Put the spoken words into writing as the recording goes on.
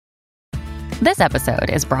This episode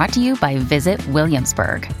is brought to you by Visit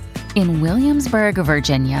Williamsburg. In Williamsburg,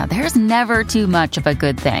 Virginia, there's never too much of a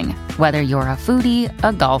good thing. Whether you're a foodie,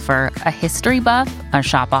 a golfer, a history buff, a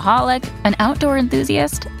shopaholic, an outdoor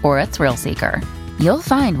enthusiast, or a thrill seeker, you'll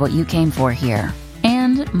find what you came for here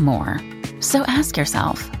and more. So ask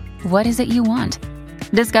yourself, what is it you want?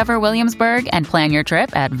 Discover Williamsburg and plan your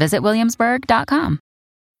trip at visitwilliamsburg.com.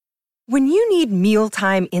 When you need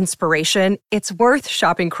mealtime inspiration, it's worth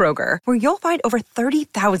shopping Kroger, where you'll find over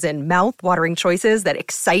 30,000 mouth-watering choices that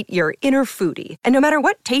excite your inner foodie. And no matter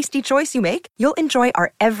what tasty choice you make, you'll enjoy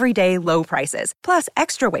our everyday low prices, plus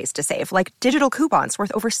extra ways to save, like digital coupons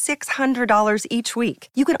worth over $600 each week.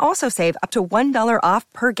 You can also save up to $1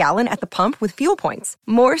 off per gallon at the pump with fuel points.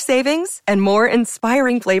 More savings and more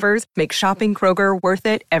inspiring flavors make shopping Kroger worth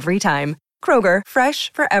it every time. Kroger,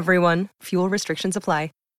 fresh for everyone. Fuel restrictions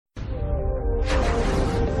apply.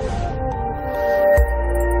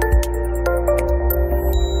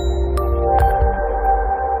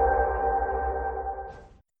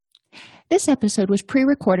 This episode was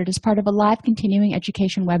pre-recorded as part of a live continuing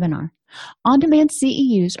education webinar. On-demand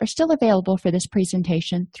CEUs are still available for this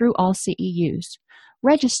presentation through All CEUs.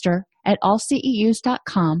 Register at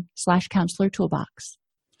allceus.com/counselor toolbox.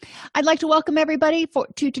 I'd like to welcome everybody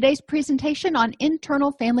to today's presentation on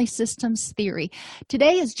internal family systems theory.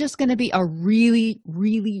 Today is just going to be a really,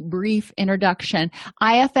 really brief introduction.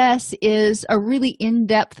 IFS is a really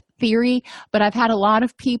in-depth theory, but I've had a lot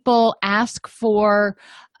of people ask for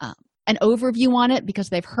an overview on it because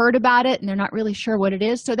they've heard about it and they're not really sure what it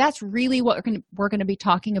is. So that's really what we're going to be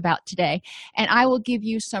talking about today. And I will give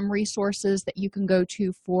you some resources that you can go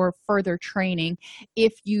to for further training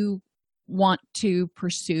if you want to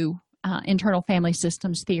pursue internal family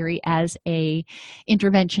systems theory as a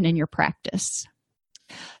intervention in your practice.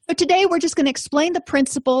 So today we're just going to explain the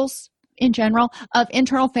principles in general of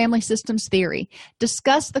internal family systems theory,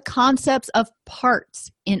 discuss the concepts of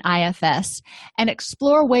parts in IFS, and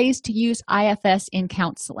explore ways to use IFS in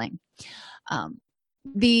counseling.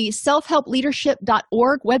 The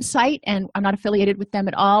selfhelpleadership.org website, and I'm not affiliated with them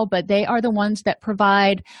at all, but they are the ones that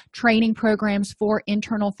provide training programs for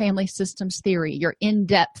internal family systems theory, your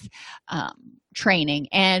in-depth training.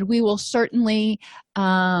 And we will certainly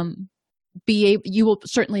you will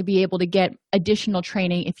certainly be able to get additional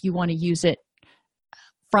training if you want to use it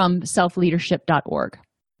from selfleadership.org.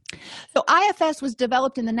 So IFS was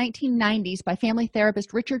developed in the 1990s by family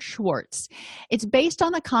therapist Richard Schwartz. It's based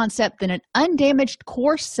on the concept that an undamaged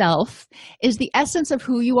core self is the essence of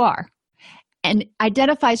who you are and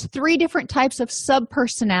identifies 3 different types of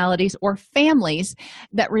subpersonalities or families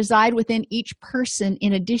that reside within each person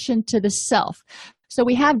in addition to the self. So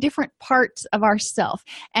we have different parts of ourself,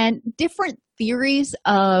 and different theories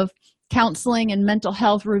of counseling and mental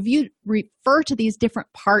health refer to these different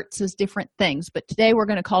parts as different things, but today we're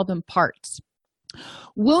going to call them parts.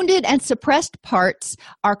 Wounded and suppressed parts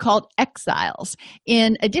are called exiles.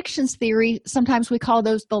 In addictions theory, sometimes we call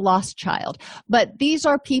those the lost child, but these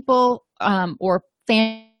are people or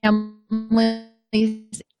families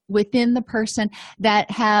within the person that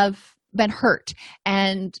have been hurt,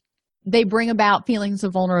 and they bring about feelings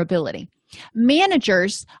of vulnerability.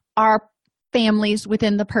 Managers are families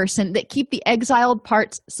within the person that keep the exiled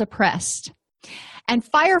parts suppressed. And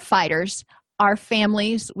firefighters are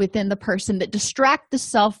families within the person that distract the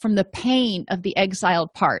self from the pain of the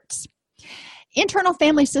exiled parts. Internal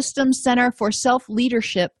Family Systems Center for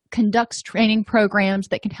Self-Leadership conducts training programs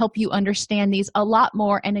that can help you understand these a lot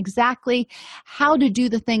more and exactly how to do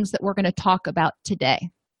the things that we're going to talk about today.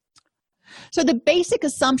 So the basic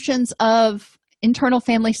assumptions of internal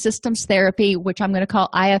family systems therapy, which I'm going to call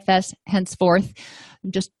IFS henceforth,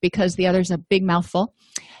 just because the other's a big mouthful.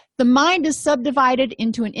 The mind is subdivided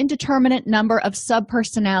into an indeterminate number of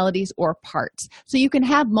subpersonalities or parts. So you can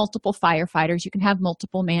have multiple firefighters, you can have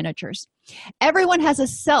multiple managers. Everyone has a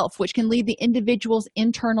self, which can lead the individual's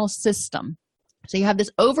internal system. So you have this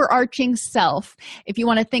overarching self, if you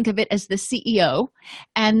want to think of it as the CEO,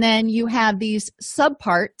 and then you have these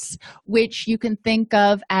subparts, which you can think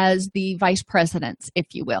of as the vice presidents,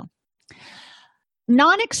 if you will.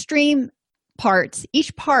 Non-extreme parts,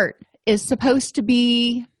 each part is supposed to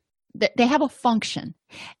be, they have a function,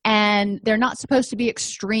 and they're not supposed to be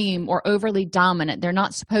extreme or overly dominant. They're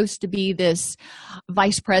not supposed to be this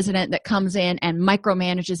vice president that comes in and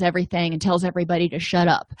micromanages everything and tells everybody to shut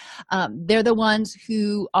up. They're the ones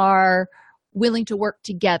who are willing to work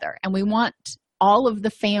together, and we want all of the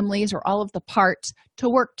families or all of the parts to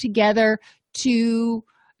work together to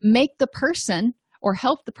make the person or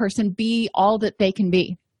help the person be all that they can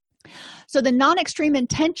be. So the non-extreme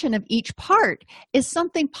intention of each part is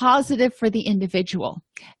something positive for the individual.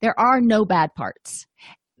 There are no bad parts.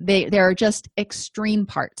 There are just extreme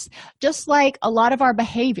parts. Just like a lot of our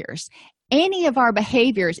behaviors, any of our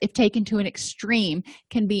behaviors, if taken to an extreme,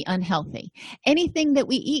 can be unhealthy. Anything that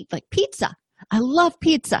we eat, like pizza. I love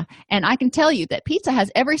pizza, and I can tell you that pizza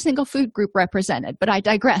has every single food group represented, but I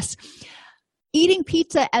digress. Eating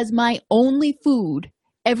pizza as my only food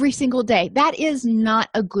every single day, that is not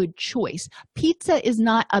a good choice. Pizza is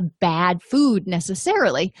not a bad food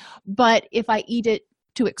necessarily, but if I eat it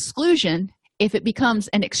to exclusion, if it becomes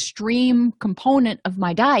an extreme component of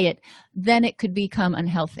my diet, then it could become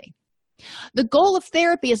unhealthy. The goal of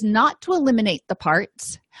therapy is not to eliminate the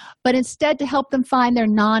parts, but instead to help them find their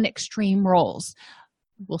non-extreme roles.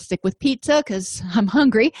 We'll stick with pizza because I'm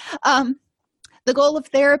hungry. The goal of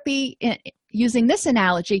therapy, using this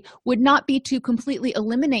analogy, would not be to completely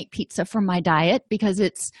eliminate pizza from my diet because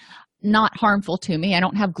it's not harmful to me. I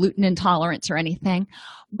don't have gluten intolerance or anything.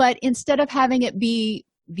 But instead of having it be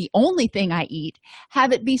the only thing I eat,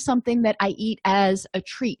 have it be something that I eat as a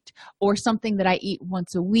treat or something that I eat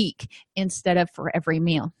once a week instead of for every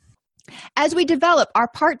meal. As we develop, our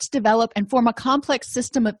parts develop and form a complex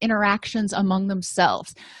system of interactions among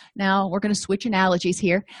themselves. Now, we're going to switch analogies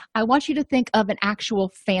here. I want you to think of an actual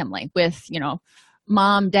family with,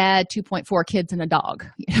 mom, dad, 2.4 kids, and a dog,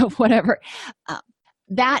 whatever.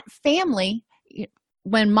 That family,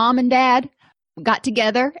 when mom and dad got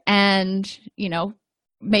together and,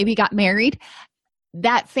 maybe got married,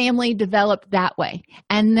 that family developed that way.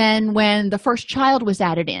 And then when the first child was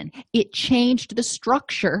added in, it changed the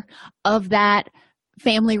structure of that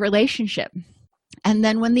family relationship. And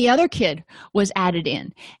then when the other kid was added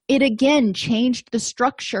in, it again changed the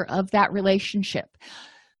structure of that relationship.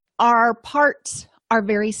 Our parts are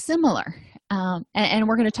very similar, and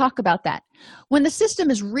we're going to talk about that. When the system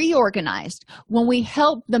is reorganized, when we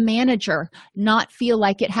help the manager not feel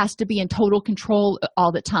like it has to be in total control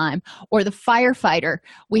all the time, or the firefighter,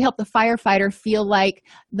 we help the firefighter feel like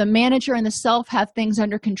the manager and the self have things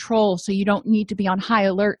under control so you don't need to be on high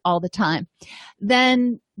alert all the time,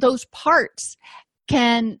 then those parts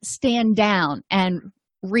can stand down and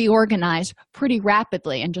reorganize pretty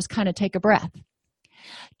rapidly and just kind of take a breath.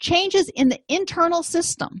 Changes in the internal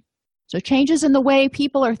system, so changes in the way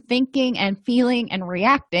people are thinking and feeling and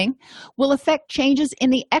reacting, will affect changes in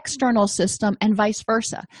the external system and vice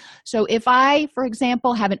versa. So if I, for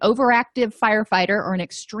example, have an overactive firefighter or an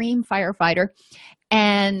extreme firefighter,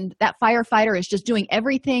 and that firefighter is just doing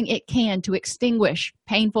everything it can to extinguish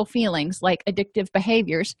painful feelings like addictive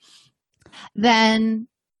behaviors, then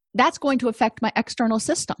that's going to affect my external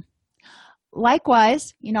system.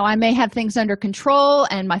 Likewise, I may have things under control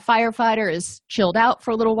and my firefighter is chilled out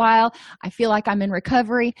for a little while. I feel like I'm in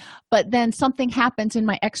recovery, but then something happens in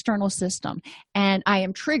my external system and I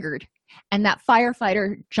am triggered and that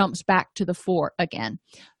firefighter jumps back to the fore again.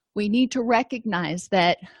 We need to recognize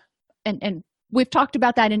that, and we've talked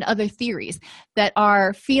about that in other theories, that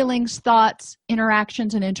our feelings, thoughts,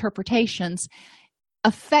 interactions, and interpretations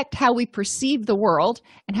affect how we perceive the world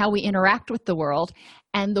and how we interact with the world,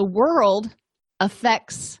 and the world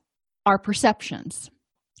affects our perceptions.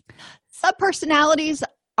 Subpersonalities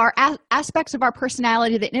are aspects of our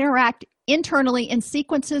personality that interact internally in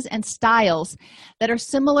sequences and styles that are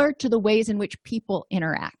similar to the ways in which people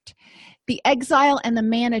interact. The exile and the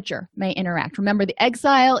manager may interact. Remember, the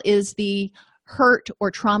exile is the hurt or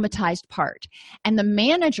traumatized part, and the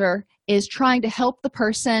manager is trying to help the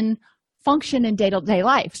person function in day-to-day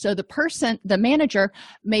life. So the manager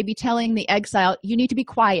may be telling the exile, you need to be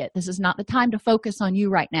quiet. This is not the time to focus on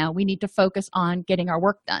you right now. We need to focus on getting our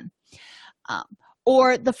work done.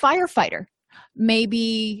 Or the firefighter may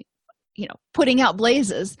be, putting out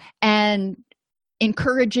blazes and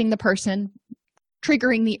encouraging the person,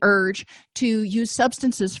 triggering the urge to use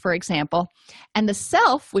substances, for example. And the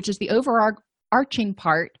self, which is the overarching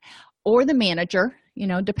part, or the manager,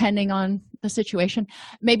 depending on the situation,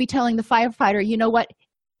 maybe telling the firefighter, you know what,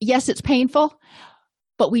 yes, it's painful,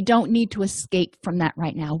 but we don't need to escape from that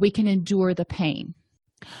right now. We can endure the pain.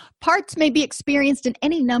 Parts may be experienced in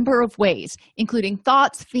any number of ways, including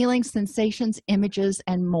thoughts, feelings, sensations, images,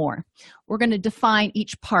 and more. We're going to define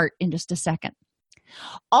each part in just a second.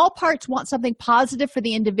 All parts want something positive for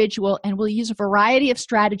the individual and will use a variety of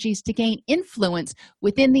strategies to gain influence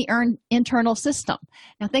within the internal system.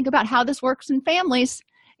 Now, think about how this works in families,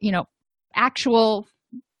 actual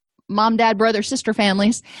mom, dad, brother, sister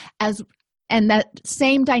families, and that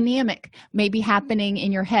same dynamic may be happening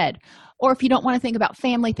in your head. Or if you don't want to think about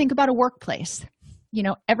family, think about a workplace.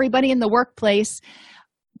 Everybody in the workplace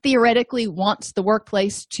theoretically wants the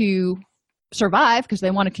workplace to survive because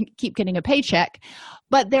they want to keep getting a paycheck,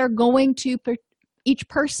 but they're going to each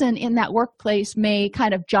person in that workplace may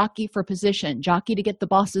kind of jockey for position, jockey to get the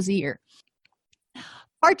boss's ear.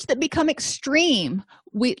 Parts that become extreme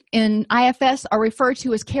in IFS are referred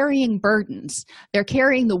to as carrying burdens. They're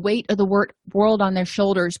carrying the weight of the world on their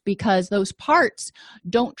shoulders because those parts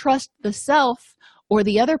don't trust the self or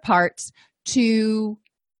the other parts to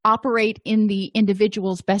operate in the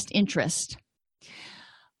individual's best interest.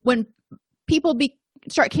 When people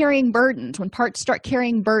start carrying burdens, when parts start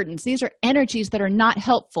carrying burdens, these are energies that are not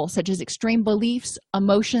helpful, such as extreme beliefs,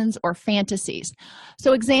 emotions, or fantasies.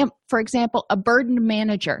 So for example, a burdened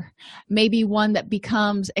manager may be one that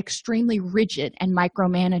becomes extremely rigid and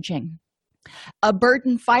micromanaging. A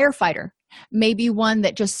burdened firefighter may be one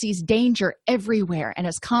that just sees danger everywhere and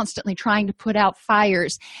is constantly trying to put out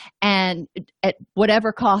fires and at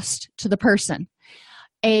whatever cost to the person.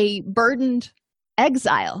 A burdened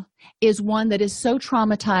exile is one that is so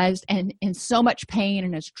traumatized and in so much pain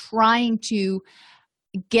and is trying to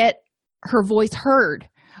get her voice heard,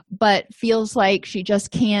 but feels like she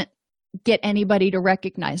just can't get anybody to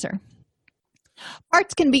recognize her.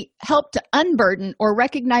 Parts can be helped to unburden or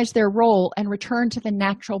recognize their role and return to the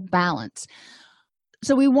natural balance.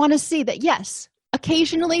 So we want to see that, yes,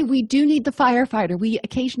 occasionally we do need the firefighter. We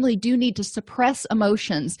occasionally do need to suppress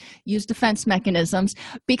emotions, use defense mechanisms,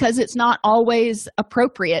 because it's not always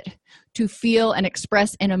appropriate to feel and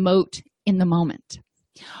express and emote in the moment.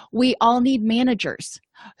 We all need managers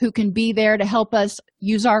who can be there to help us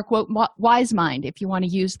use our, quote, wise mind, if you want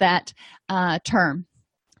to use that term.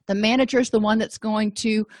 The manager is the one that's going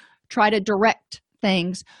to try to direct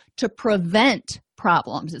things to prevent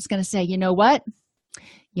problems. It's going to say, you know what?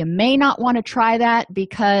 You may not want to try that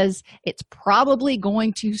because it's probably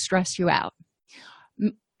going to stress you out.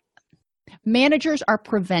 Managers are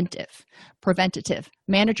preventative.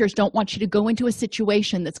 Managers don't want you to go into a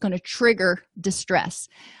situation that's going to trigger distress.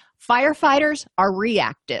 Firefighters are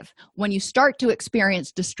reactive. When you start to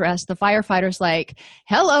experience distress, the firefighter's like,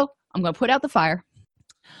 hello, I'm going to put out the fire.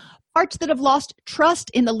 Parts that have lost trust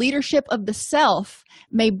in the leadership of the self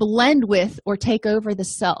may blend with or take over the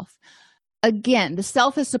self. Again, the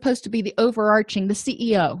self is supposed to be the overarching, the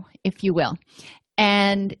CEO, if you will.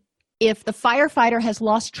 And if the firefighter has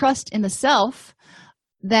lost trust in the self,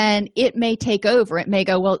 then it may take over. It may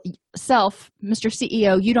go, well, self, Mr.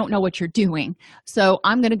 CEO, you don't know what you're doing. So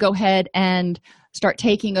I'm going to go ahead and start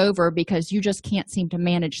taking over because you just can't seem to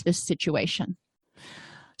manage this situation.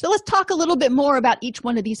 So let's talk a little bit more about each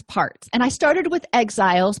one of these parts. And I started with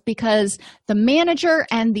exiles because the manager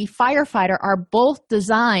and the firefighter are both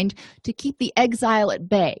designed to keep the exile at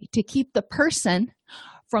bay, to keep the person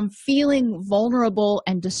from feeling vulnerable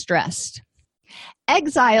and distressed.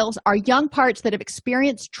 Exiles are young parts that have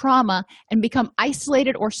experienced trauma and become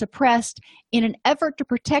isolated or suppressed in an effort to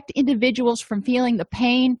protect individuals from feeling the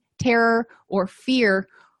pain, terror, or fear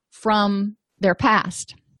from their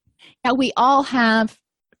past. Now, we all have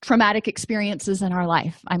traumatic experiences in our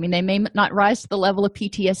life. I mean, they may not rise to the level of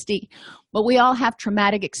PTSD, but we all have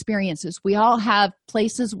traumatic experiences. We all have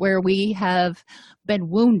places where we have been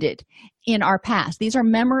wounded in our past. These are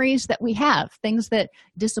memories that we have, things that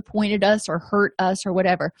disappointed us or hurt us or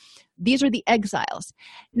whatever. These are the exiles.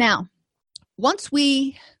 Now, once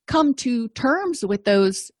we come to terms with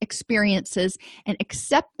those experiences and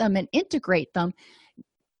accept them and integrate them,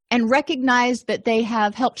 and recognize that they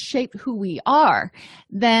have helped shape who we are,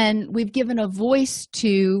 then we've given a voice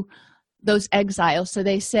to those exiles. So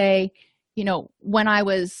they say, you know, when I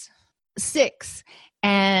was 6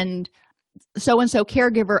 and so-and-so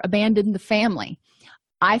caregiver abandoned the family,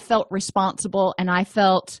 I felt responsible and I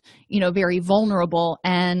felt, very vulnerable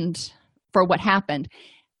and for what happened.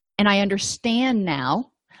 And I understand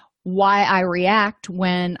now why I react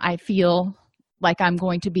when I feel like I'm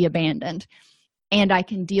going to be abandoned. And I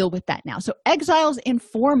can deal with that now. So exiles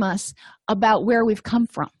inform us about where we've come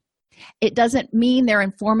from. It doesn't mean they're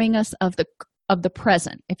informing us of the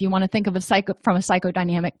present, if you want to think of from a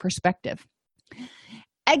psychodynamic perspective.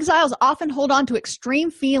 Exiles often hold on to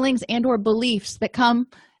extreme feelings and or beliefs that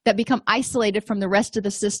become isolated from the rest of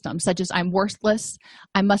the system, such as I'm worthless,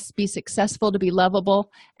 I must be successful to be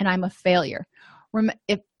lovable, and I'm a failure.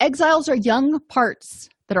 If exiles are young parts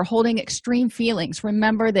that are holding extreme feelings,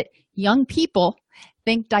 remember that young people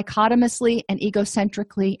think dichotomously and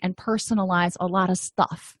egocentrically and personalize a lot of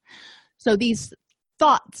stuff. So these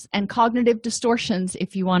thoughts and cognitive distortions,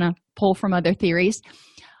 if you want to pull from other theories,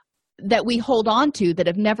 that we hold on to that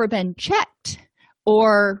have never been checked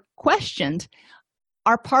or questioned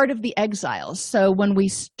are part of the exiles. So when we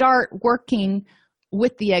start working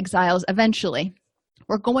with the exiles, eventually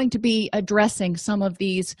we're going to be addressing some of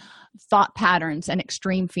these thought patterns and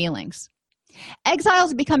extreme feelings.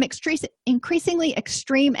 Exiles become increasingly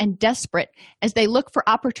extreme and desperate as they look for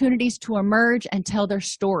opportunities to emerge and tell their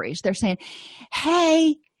stories. They're saying,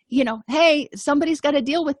 hey, somebody's got to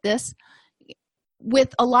deal with this.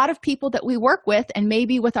 With a lot of people that we work with, and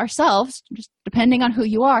maybe with ourselves, just depending on who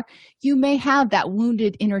you are, you may have that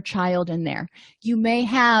wounded inner child in there. You may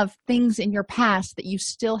have things in your past that you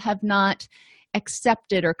still have not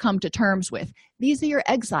accepted or come to terms with. These are your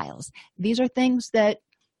exiles. These are things that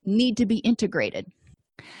need to be integrated.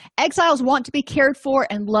 Exiles want to be cared for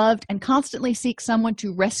and loved and constantly seek someone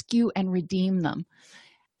to rescue and redeem them.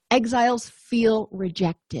 Exiles feel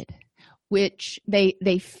rejected, which they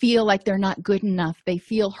feel like they're not good enough. They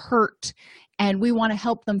feel hurt, and we want to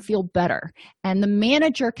help them feel better. And the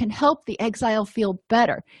manager can help the exile feel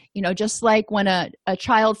better. Just like when a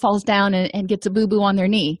child falls down and gets a boo-boo on their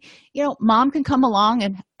knee, mom can come along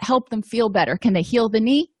and help them feel better. Can they heal the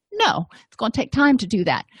knee? No, it's going to take time to do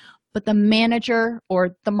that. But the manager or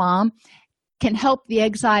the mom can help the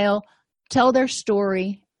exile tell their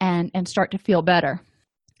story and start to feel better.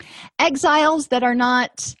 Exiles that are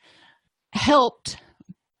not helped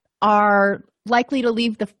are likely to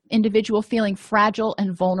leave the individual feeling fragile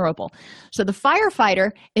and vulnerable. So the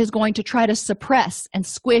firefighter is going to try to suppress and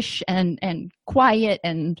squish and quiet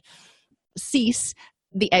and cease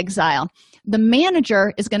the exile. The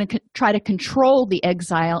manager is going to try to control the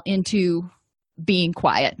exile into being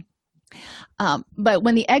quiet. But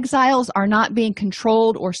when the exiles are not being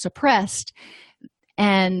controlled or suppressed,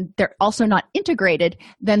 and they're also not integrated,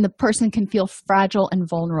 then the person can feel fragile and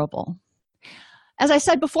vulnerable. As I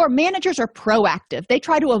said before, managers are proactive. They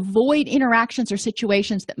try to avoid interactions or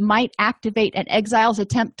situations that might activate an exile's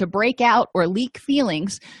attempt to break out or leak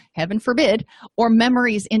feelings, heaven forbid, or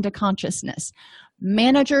memories into consciousness.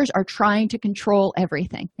 Managers are trying to control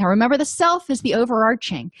everything. Now remember, the self is the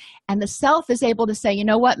overarching, and the self is able to say, you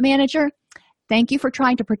know what, manager, thank you for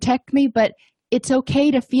trying to protect me, but it's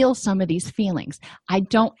okay to feel some of these feelings. I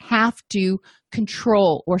don't have to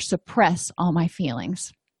control or suppress all my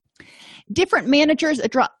feelings. Different managers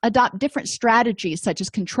adopt different strategies, such as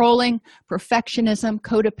controlling, perfectionism,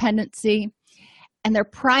 codependency, and their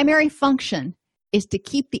primary function is to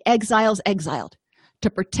keep the exiles exiled, to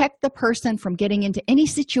protect the person from getting into any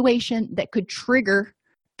situation that could trigger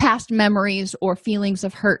past memories or feelings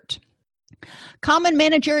of hurt. Common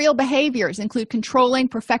managerial behaviors include controlling,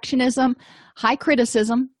 perfectionism, high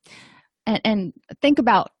criticism, and think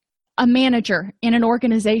about a manager in an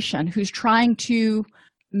organization who's trying to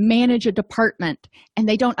manage a department and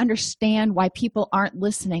they don't understand why people aren't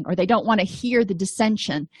listening, or they don't want to hear the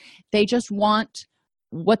dissension. They just want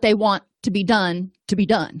what they want to be done.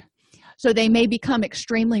 So they may become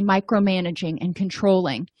extremely micromanaging and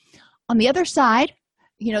controlling. On the other side,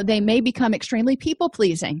 they may become extremely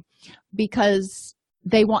people-pleasing because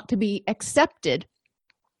they want to be accepted.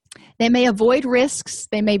 They may avoid risks.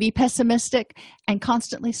 They may be pessimistic and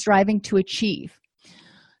constantly striving to achieve.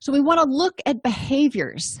 So we want to look at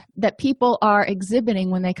behaviors that people are exhibiting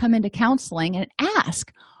when they come into counseling and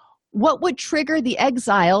ask, what would trigger the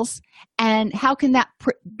exiles and how can that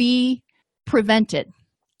be prevented?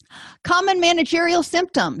 Common managerial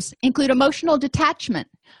symptoms include emotional detachment,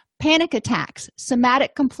 panic attacks,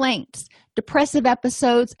 somatic complaints, depressive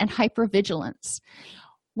episodes, and hypervigilance.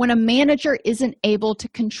 When a manager isn't able to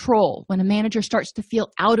control, when a manager starts to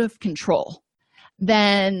feel out of control,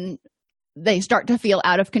 then they start to feel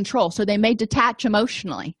out of control. So they may detach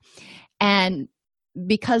emotionally. And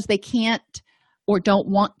because they can't or don't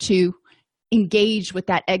want to engage with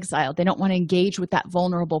that exile, they don't want to engage with that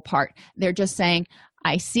vulnerable part. They're just saying,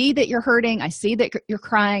 I see that you're hurting. I see that you're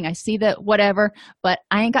crying. I see that whatever, but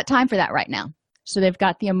I ain't got time for that right now. So they've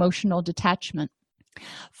got the emotional detachment.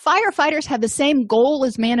 Firefighters have the same goal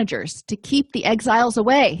as managers, to keep the exiles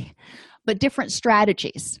away, but different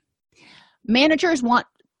strategies. Managers want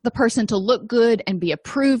the person to look good and be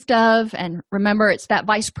approved of. And remember, it's that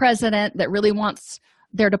vice president that really wants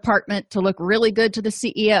their department to look really good to the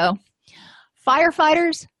CEO.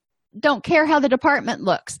 Firefighters don't care how the department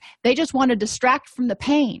looks. They just want to distract from the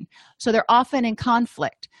pain. So they're often in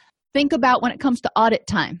conflict. Think about when it comes to audit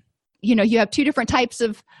time. You have two different types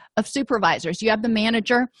of supervisors. You have the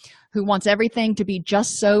manager who wants everything to be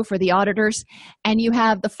just so for the auditors, and you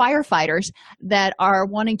have the firefighters that are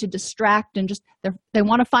wanting to distract and just they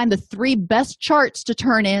want to find the 3 best charts to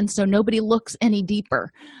turn in so nobody looks any deeper.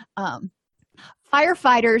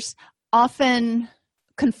 Firefighters often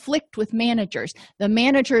conflict with managers. The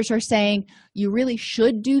managers are saying, you really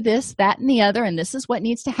should do this, that, and the other, and this is what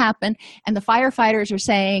needs to happen. And the firefighters are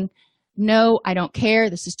saying, no, I don't care.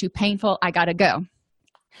 This is too painful. I got to go.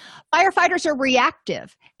 Firefighters are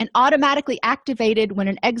reactive and automatically activated when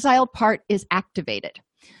an exiled part is activated.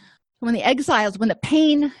 When the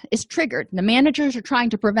pain is triggered, the managers are trying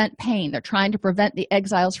to prevent pain. They're trying to prevent the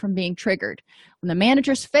exiles from being triggered. When the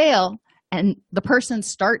managers fail and the person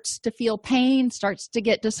starts to feel pain, starts to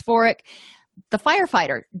get dysphoric, the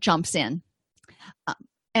firefighter jumps in.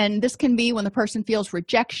 And this can be when the person feels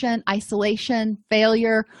rejection, isolation,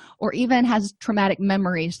 failure, or even has traumatic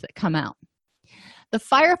memories that come out. The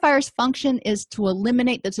firefighter's function is to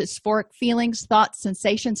eliminate the dysphoric feelings, thoughts,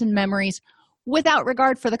 sensations, and memories without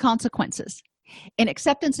regard for the consequences. In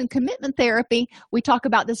acceptance and commitment therapy, we talk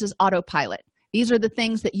about this as autopilot. These are the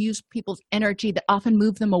things that use people's energy that often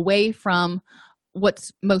move them away from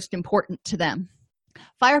what's most important to them.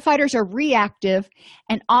 Firefighters are reactive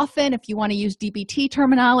and often, if you want to use DBT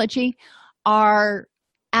terminology, are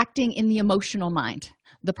acting in the emotional mind.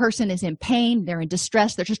 The person is in pain, they're in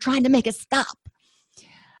distress, they're just trying to make it stop.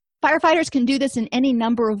 Firefighters can do this in any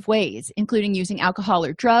number of ways, including using alcohol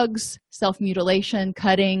or drugs, self-mutilation,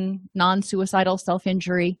 cutting, non-suicidal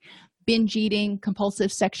self-injury, binge eating,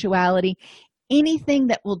 compulsive sexuality, anything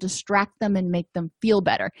that will distract them and make them feel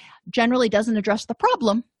better. Generally doesn't address the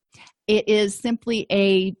problem. It is simply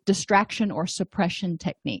a distraction or suppression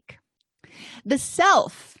technique. The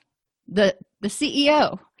self, the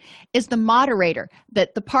CEO, is the moderator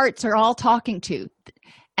that the parts are all talking to.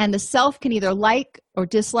 And the self can either like or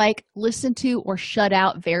dislike, listen to, or shut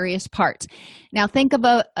out various parts. Now think of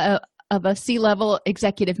a C-level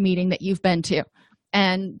executive meeting that you've been to.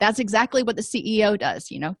 And that's exactly what the CEO does,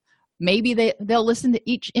 Maybe they'll listen to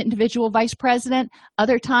each individual vice president.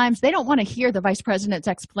 Other times, they don't want to hear the vice president's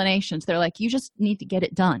explanations. They're like, you just need to get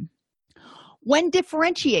it done. When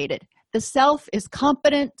differentiated, the self is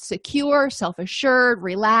competent, secure, self-assured,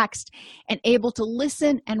 relaxed, and able to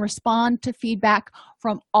listen and respond to feedback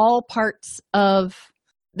from all parts of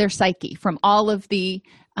their psyche, from all of the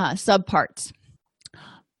subparts.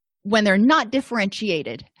 When they're not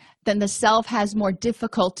differentiated, then the self has more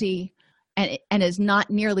difficulty and is not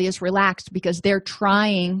nearly as relaxed because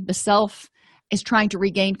the self is trying to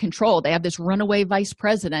regain control. They have this runaway vice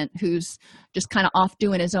president who's just kind of off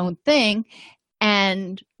doing his own thing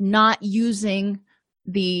and not using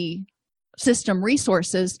the system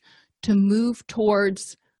resources to move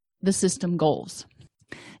towards the system goals.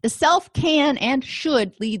 The self can and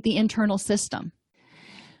should lead the internal system.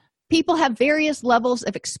 People have various levels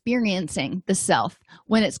of experiencing the self.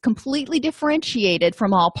 When it's completely differentiated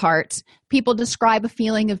from all parts, people describe a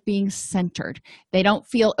feeling of being centered. They don't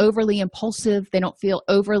feel overly impulsive. They don't feel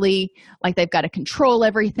overly like they've got to control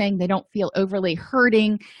everything. They don't feel overly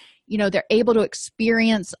hurting. They're able to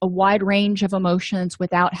experience a wide range of emotions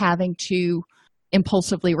without having to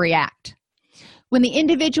impulsively react. When the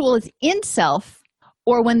individual is in self,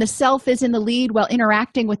 or when the self is in the lead while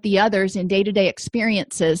interacting with the others in day-to-day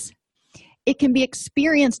experiences, it can be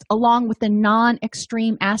experienced along with the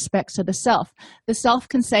non-extreme aspects of the self. The self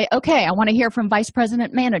can say, okay, I want to hear from Vice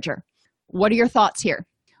President Manager. What are your thoughts here?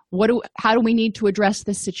 How do we need to address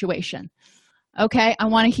this situation? Okay, I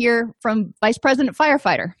want to hear from Vice President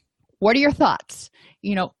Firefighter. What are your thoughts?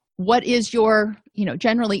 What is your,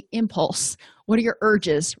 generally impulse? What are your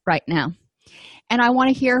urges right now? And I want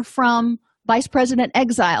to hear from Vice President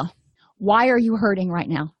Exile. Why are you hurting right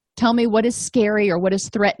now? Tell me what is scary or what is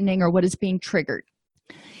threatening or what is being triggered.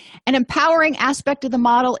 An empowering aspect of the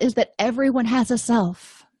model is that everyone has a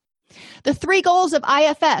self. The 3 goals of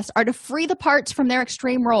IFS are to free the parts from their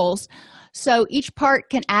extreme roles so each part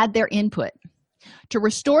can add their input, to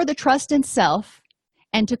restore the trust in self,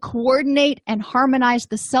 and to coordinate and harmonize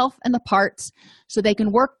the self and the parts so they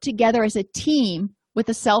can work together as a team with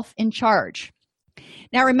the self in charge.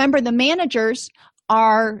 Now remember, the managers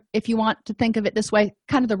are, if you want to think of it this way,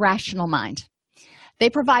 kind of the rational mind. They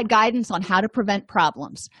provide guidance on how to prevent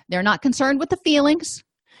problems. They're not concerned with the feelings.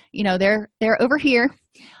 They're over here.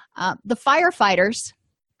 The firefighters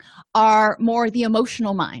are more the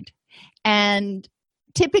emotional mind. And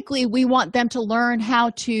typically, we want them to learn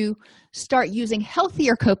how to start using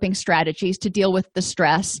healthier coping strategies to deal with the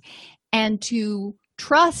stress and to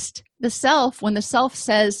trust the self when the self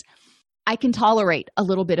says, I can tolerate a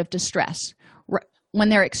little bit of distress. When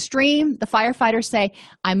they're extreme, the firefighters say,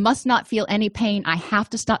 I must not feel any pain. I have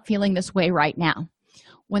to stop feeling this way right now.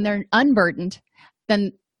 When they're unburdened,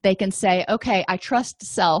 then they can say, okay, I trust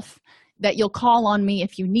self that you'll call on me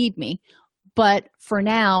if you need me. But for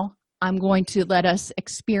now, I'm going to let us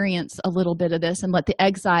experience a little bit of this and let the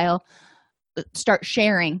exile start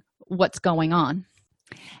sharing what's going on.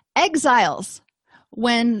 Exiles,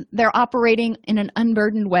 when they're operating in an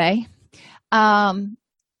unburdened way,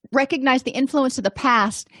 recognize the influence of the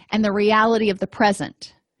past and the reality of the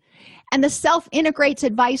present. And the self integrates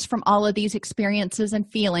advice from all of these experiences and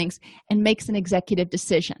feelings and makes an executive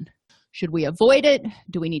decision. Should we avoid it?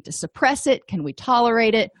 Do we need to suppress it? Can we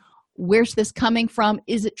tolerate it? Where's this coming from?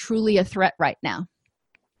 Is it truly a threat right now?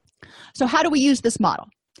 So how do we use this model?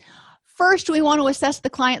 First, we want to assess the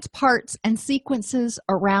client's parts and sequences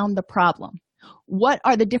around the problem. What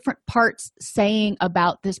are the different parts saying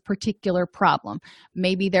about this particular problem?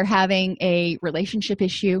 Maybe they're having a relationship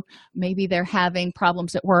issue. Maybe they're having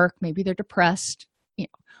problems at work. Maybe they're depressed.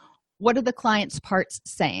 What are the client's parts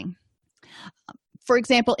saying? For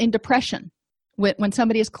example, in depression, when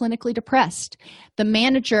somebody is clinically depressed, the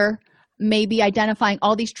manager may be identifying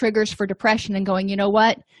all these triggers for depression and going, you know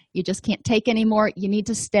what? You just can't take anymore. You need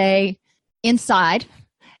to stay inside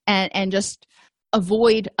and just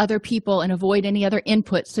avoid other people and avoid any other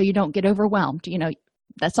input so you don't get overwhelmed.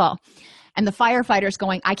 That's all. And the firefighter's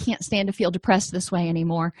going, I can't stand to feel depressed this way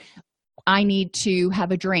anymore. I need to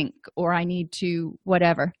have a drink, or I need to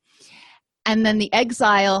whatever. And then the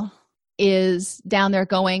exile is down there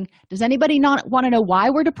going, does anybody not want to know why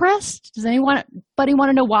we're depressed? Does anybody want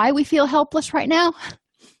to know why we feel helpless right now?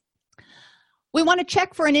 We want to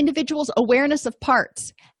check for an individual's awareness of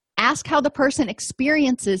parts. Ask how the person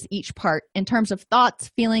experiences each part in terms of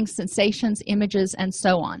thoughts, feelings, sensations, images, and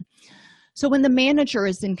so on. So when the manager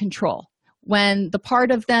is in control, when the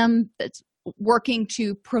part of them that's working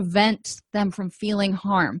to prevent them from feeling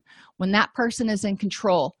harm, when that person is in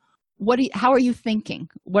control, how are you thinking?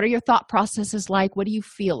 What are your thought processes like? What do you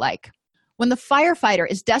feel like? When the firefighter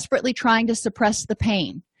is desperately trying to suppress the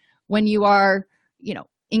pain, when you are,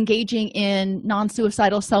 engaging in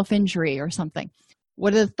non-suicidal self-injury or something,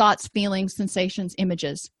 what are the thoughts, feelings, sensations,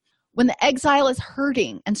 images? When the exile is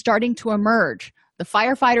hurting and starting to emerge, the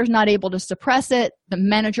firefighter is not able to suppress it, the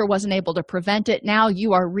manager wasn't able to prevent it, now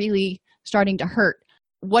you are really starting to hurt.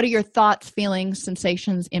 What are your thoughts, feelings,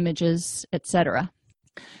 sensations, images, etc.?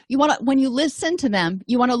 When you listen to them,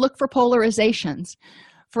 you want to look for polarizations.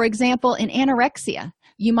 For example, in anorexia,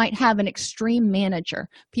 you might have an extreme manager.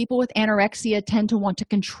 People with anorexia tend to want to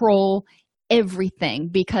control everything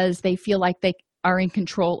because they feel like they are in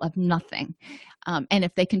control of nothing. And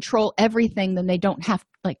if they control everything, then they don't have,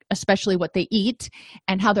 especially what they eat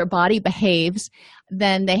and how their body behaves,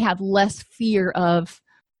 then they have less fear of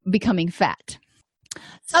becoming fat.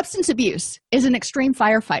 Substance abuse is an extreme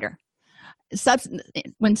firefighter.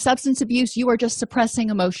 When substance abuse, you are just suppressing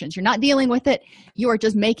emotions. You're not dealing with it. You are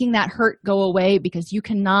just making that hurt go away because you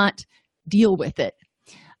cannot deal with it.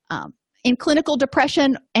 In clinical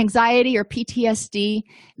depression, anxiety, or PTSD,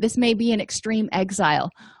 this may be an extreme exile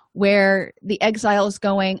where the exile is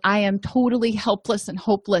going, I am totally helpless and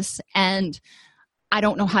hopeless, and I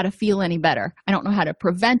don't know how to feel any better. I don't know how to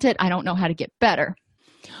prevent it. I don't know how to get better.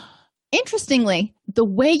 Interestingly, the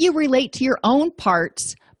way you relate to your own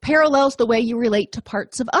parts parallels the way you relate to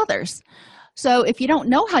parts of others. So if you don't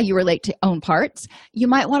know how you relate to own parts, you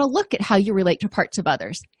might want to look at how you relate to parts of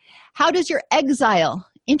others. How does your exile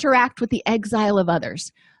interact with the exile of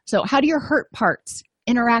others? So how do your hurt parts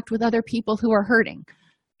interact with other people who are hurting?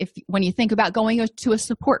 When you think about going to a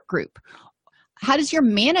support group, how does your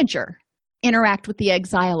manager interact with the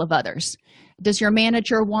exile of others? Does your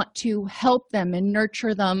manager want to help them and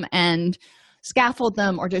nurture them and scaffold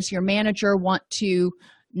them, or does your manager want to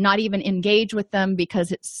not even engage with them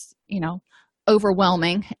because it's,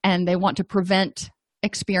 overwhelming and they want to prevent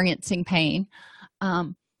experiencing pain?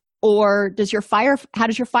 Or how does your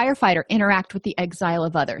firefighter interact with the exile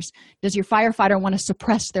of others? Does your firefighter want to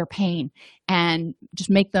suppress their pain and just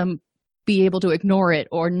make them be able to ignore it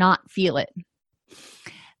or not feel it?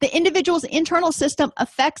 The individual's internal system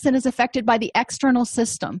affects and is affected by the external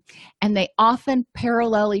system, and they often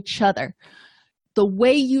parallel each other. The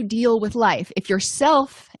way you deal with life, if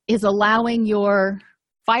yourself is allowing your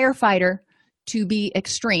firefighter to be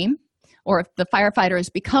extreme, or if the firefighter has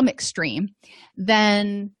become extreme,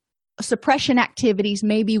 then suppression activities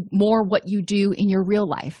may be more what you do in your real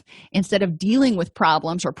life. Instead of dealing with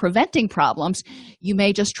problems or preventing problems, you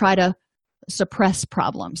may just try to suppress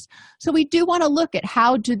problems. So we do want to look at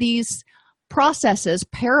how do these processes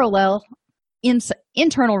parallel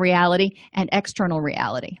internal reality and external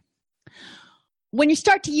reality. When you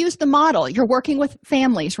start to use the model, you're working with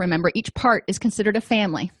families. Remember, each part is considered a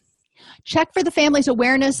family. Check for the family's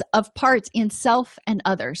awareness of parts in self and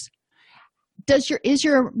others. Is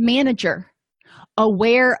your manager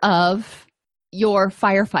aware of your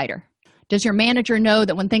firefighter? Does your manager know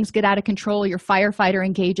that when things get out of control, your firefighter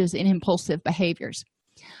engages in impulsive behaviors?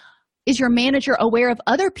 Is your manager aware of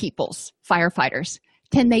other people's firefighters?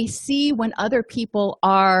 Can they see when other people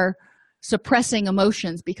are suppressing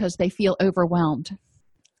emotions because they feel overwhelmed?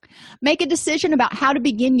 Make a decision about how to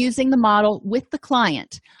begin using the model with the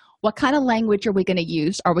client. What kind of language are we going to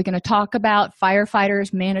use? Are we going to talk about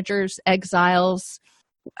firefighters, managers, exiles?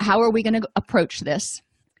 How are we going to approach this?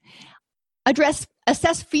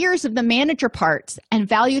 Assess fears of the manager parts and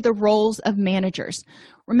value the roles of managers.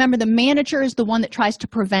 Remember, the manager is the one that tries to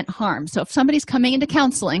prevent harm. So if somebody's coming into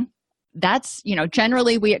counseling, that's,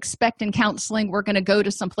 generally we expect in counseling, we're going to go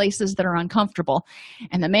to some places that are uncomfortable.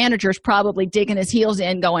 And the manager's probably digging his heels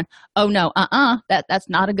in going, oh no, that's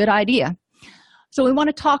not a good idea. So we want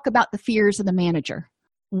to talk about the fears of the manager.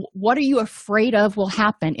 What are you afraid of will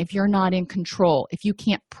happen if you're not in control, if you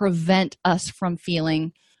can't prevent us from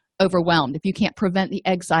feeling overwhelmed, if you can't prevent the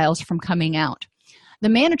exiles from coming out? The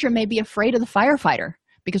manager may be afraid of the firefighter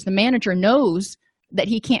because the manager knows that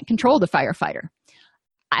he can't control the firefighter.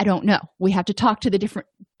 I don't know. We have to talk to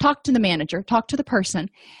the manager, talk to the person,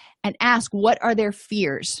 and ask, what are their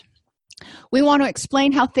fears? We want to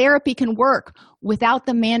explain how therapy can work without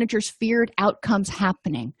the manager's feared outcomes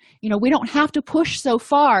happening. We don't have to push so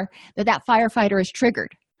far that firefighter is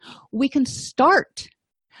triggered. We can start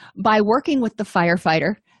by working with the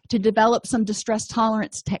firefighter to develop some distress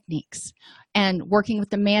tolerance techniques and working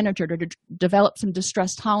with the manager to develop some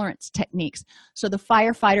distress tolerance techniques so the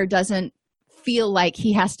firefighter doesn't feel like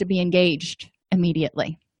he has to be engaged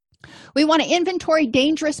immediately. We want to inventory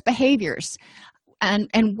dangerous behaviors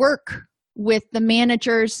and work with the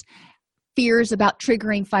manager's fears about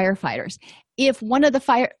triggering firefighters. If one of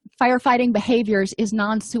the firefighting behaviors is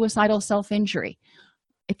non-suicidal self-injury,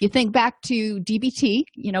 if you think back to DBT,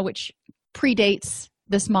 which predates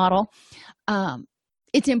this model,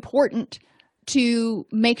 it's important to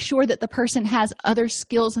make sure that the person has other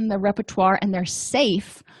skills in their repertoire and they're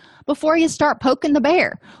safe before you start poking the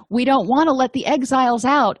bear. We don't want to let the exiles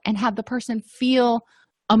out and have the person feel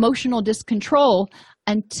emotional discontrol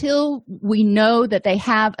until we know that they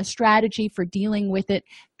have a strategy for dealing with it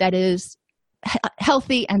that is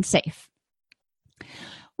healthy and safe.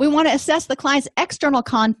 We want to assess the client's external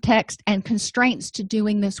context and constraints to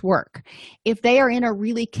doing this work. If they are in a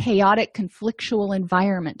really chaotic, conflictual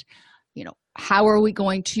environment, how are we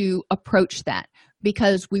going to approach that?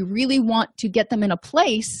 Because we really want to get them in a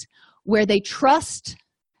place where they trust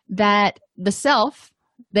that the self,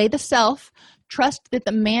 trust that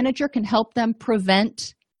the manager can help them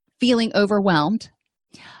prevent feeling overwhelmed,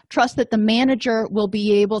 trust that the manager will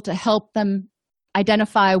be able to help them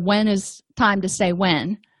identify when is time to say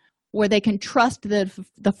when, where they can trust that if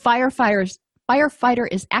the firefighter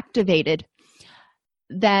is activated,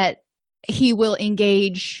 that he will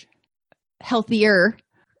engage healthier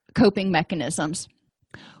coping mechanisms.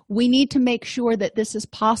 We need to make sure that this is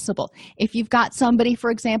possible. If you've got somebody, for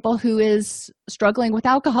example, who is struggling with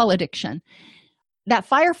alcohol addiction, that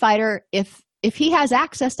firefighter, if he has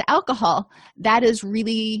access to alcohol, that is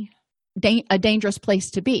really a dangerous place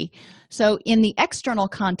to be. So in the external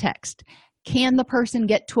context, can the person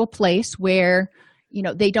get to a place where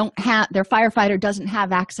their firefighter doesn't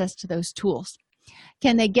have access to those tools?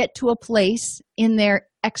 Can they get to a place in their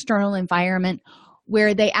external environment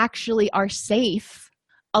where they actually are safe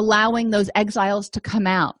allowing those exiles to come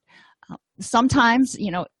out? Sometimes,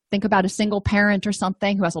 think about a single parent or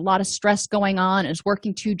something who has a lot of stress going on, is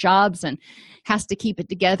working 2 jobs and has to keep it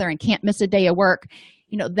together and can't miss a day of work.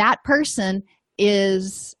 That person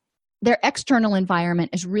their external environment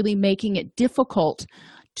is really making it difficult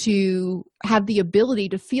to have the ability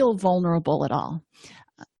to feel vulnerable at all.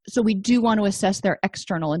 So we do want to assess their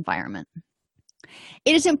external environment.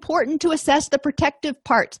 It is important to assess the protective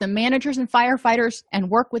parts, the managers and firefighters, and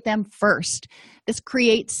work with them first. This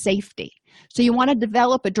creates safety. So you want to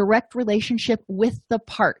develop a direct relationship with the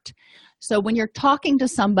part. So when you're talking to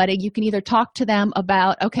somebody, you can either talk to them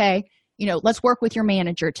about, okay, let's work with your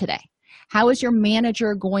manager today. How is your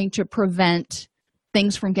manager going to prevent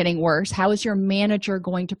things from getting worse? How is your manager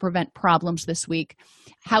going to prevent problems this week?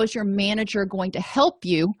 How is your manager going to help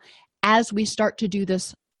you as we start to do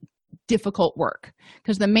this difficult work?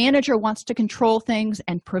 Because the manager wants to control things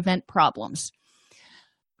and prevent problems.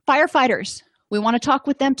 Firefighters, we want to talk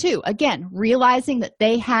with them too. Again, realizing that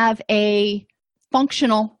they have a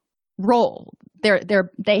functional role.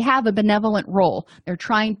 They have a benevolent role. They're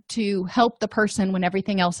trying to help the person when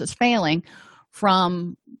everything else is failing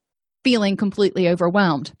from feeling completely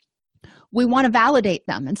overwhelmed. We want to validate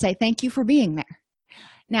them and say, thank you for being there.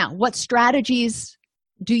 Now, what strategies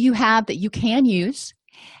do you have that you can use?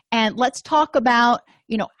 And let's talk about,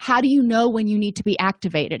 how do you know when you need to be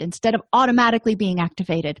activated instead of automatically being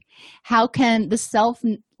activated? How can the self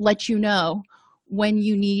let you know when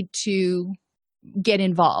you need to get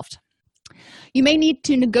involved? You may need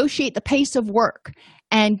to negotiate the pace of work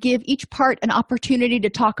and give each part an opportunity to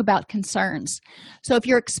talk about concerns. So if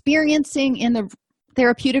you're experiencing in the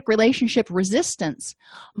therapeutic relationship resistance,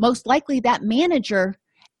 most likely that manager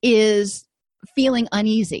is feeling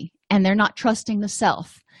uneasy and they're not trusting the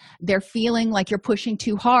self. They're feeling like you're pushing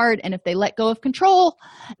too hard, and if they let go of control,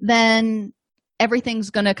 then everything's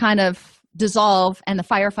going to kind of dissolve and the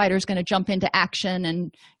firefighter is going to jump into action,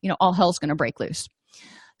 and all hell's going to break loose.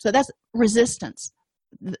 So that's resistance.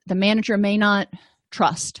 The manager may not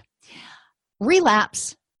trust.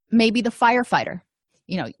 Relapse may be the firefighter.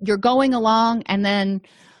 You're going along and then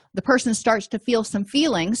the person starts to feel some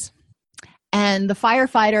feelings and the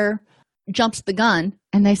firefighter jumps the gun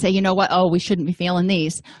and they say, you know what, oh, we shouldn't be feeling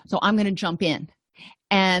these, so I'm going to jump in.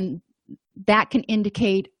 And that can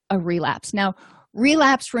indicate a relapse. Now,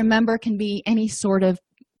 relapse, remember, can be any sort of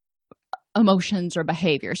emotions or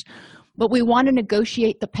behaviors, but we want to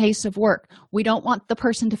negotiate the pace of work. We don't want the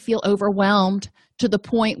person to feel overwhelmed to the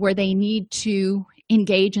point where they need to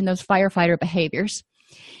engage in those firefighter behaviors.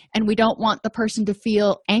 And we don't want the person to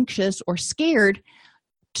feel anxious or scared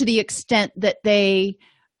to the extent that they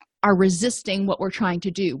are resisting what we're trying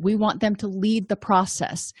to do. We want them to lead the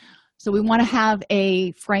process. So we want to have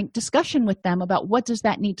a frank discussion with them about what does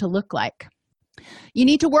that need to look like. You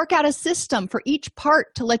need to work out a system for each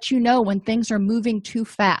part to let you know when things are moving too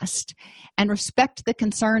fast and respect the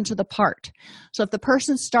concerns of the part. So if the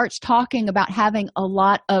person starts talking about having a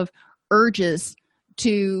lot of urges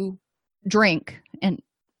to drink, and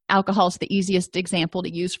alcohol is the easiest example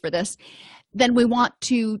to use for this, then we want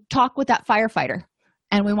to talk with that firefighter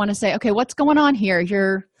and we want to say, okay, what's going on here?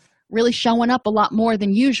 You're really showing up a lot more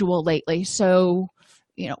than usual lately. So,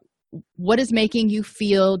 what is making you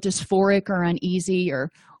feel dysphoric or uneasy, or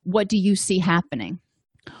what do you see happening?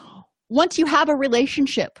 Once you have a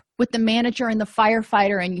relationship with the manager and the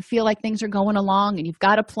firefighter and you feel like things are going along and you've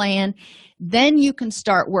got a plan, then you can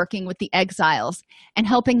start working with the exiles and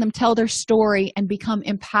helping them tell their story and become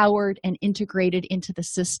empowered and integrated into the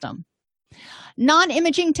system.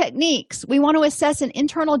 Non-imaging techniques. We want to assess an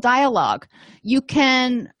internal dialogue. You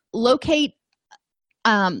can locate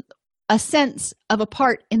a sense of a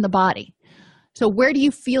part in the body. So where do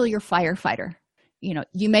you feel your firefighter?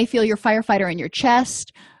 You may feel your firefighter in your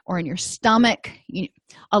chest or in your stomach.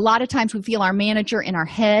 A lot of times we feel our manager in our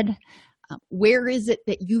head. Where is it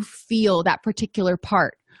that you feel that particular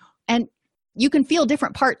part? And you can feel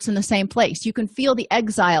different parts in the same place. You can feel the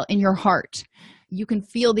exile in your heart. You can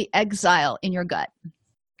feel the exile in your gut.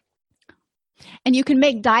 And you can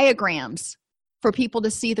make diagrams for people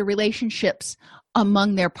to see the relationships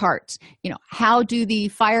among their parts. How do the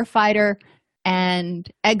firefighter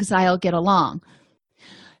and exile get along?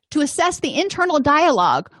 To assess the internal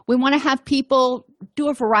dialogue, we want to have people do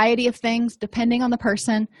a variety of things depending on the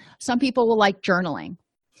person. Some people will like journaling.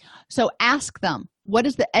 So ask them, what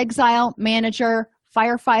is the exile, manager,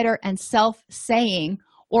 firefighter, and self saying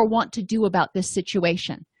or want to do about this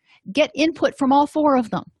situation? Get input from all four of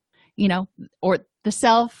them, or the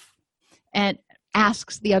self, and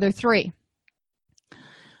asks the other three.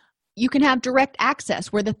 You can have direct access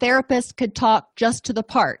where the therapist could talk just to the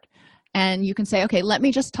part. And you can say, okay, let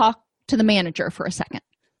me just talk to the manager for a second.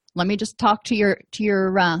 Let me just talk to your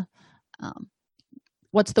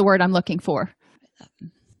what's the word I'm looking for?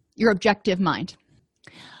 Your objective mind.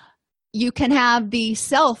 You can have the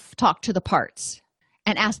self talk to the parts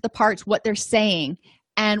and ask the parts what they're saying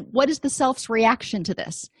and what is the self's reaction to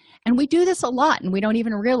this. And we do this a lot and we don't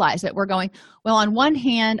even realize it. We're going, well, on one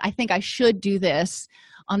hand, I think I should do this.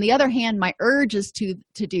 On the other hand, my urge is to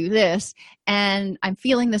do this, and I'm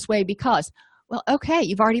feeling this way because, well, okay,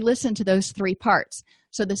 you've already listened to those three parts.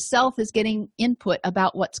 So the self is getting input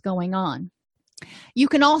about what's going on. You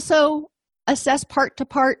can also assess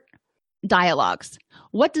part-to-part dialogues.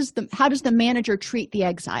 How does the manager treat the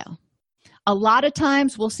exile? A lot of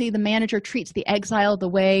times we'll see the manager treats the exile the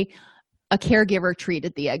way a caregiver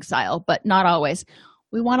treated the exile, but not always.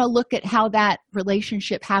 We want to look at how that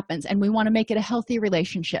relationship happens, and we want to make it a healthy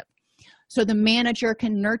relationship. So the manager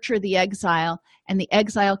can nurture the exile, and the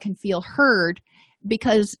exile can feel heard,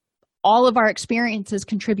 because all of our experiences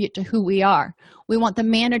contribute to who we are. We want the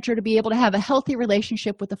manager to be able to have a healthy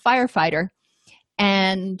relationship with the firefighter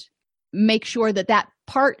and make sure that that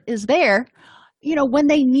part is there, when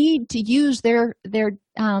they need to use their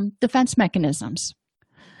defense mechanisms.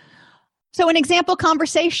 So an example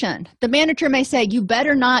conversation, the manager may say, you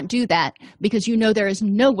better not do that because there is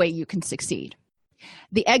no way you can succeed.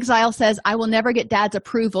 The exile says, I will never get dad's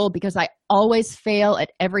approval because I always fail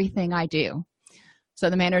at everything I do. So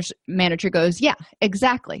the manager goes, yeah,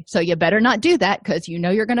 exactly. So you better not do that because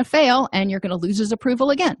you're going to fail and you're going to lose his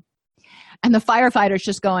approval again. And the firefighter's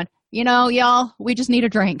just going, y'all, we just need a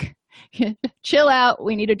drink. Chill out.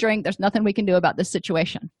 We need a drink. There's nothing we can do about this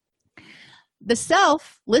situation. The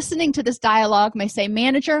self, listening to this dialogue, may say,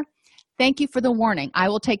 manager, thank you for the warning. I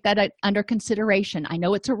will take that under consideration. I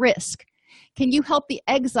know it's a risk. Can you help the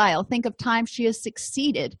exile think of times she has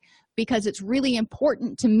succeeded? Because it's really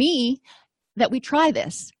important to me that we try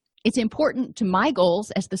this. It's important to my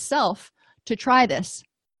goals as the self to try this.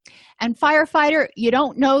 And firefighter, you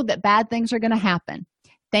don't know that bad things are going to happen.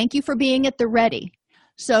 Thank you for being at the ready.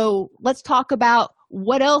 So let's talk about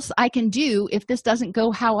what else I can do if this doesn't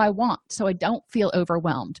go how I want, so I don't feel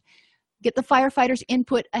overwhelmed. Get the firefighter's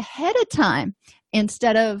input ahead of time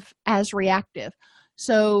instead of as reactive.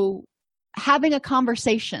 So having a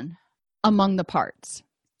conversation among the parts.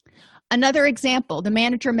 Another example, the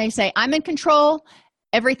manager may say, I'm in control.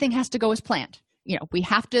 Everything has to go as planned. We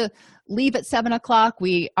have to leave at 7:00.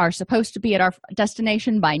 We are supposed to be at our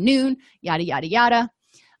destination by noon, yada, yada, yada.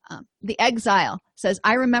 The exile says,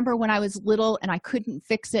 I remember when I was little and I couldn't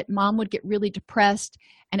fix it. Mom would get really depressed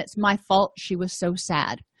and it's my fault. She was so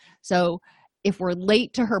sad. So if we're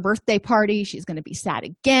late to her birthday party, she's going to be sad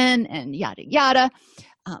again and yada, yada.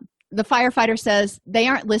 The firefighter says, they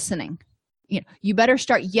aren't listening. You better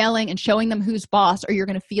start yelling and showing them who's boss or you're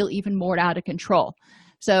going to feel even more out of control.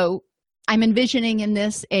 So I'm envisioning in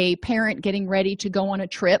this a parent getting ready to go on a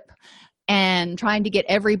trip and trying to get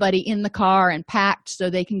everybody in the car and packed so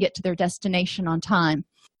they can get to their destination on time.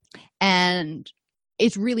 And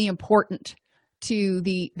it's really important to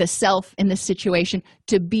the self in this situation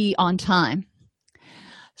to be on time.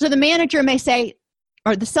 So the manager may say,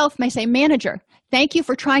 or the self may say, manager, thank you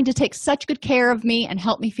for trying to take such good care of me and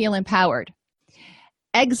help me feel empowered.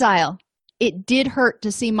 Exile, it did hurt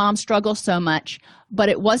to see mom struggle so much, but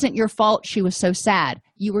it wasn't your fault she was so sad.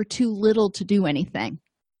 You were too little to do anything.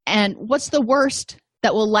 And what's the worst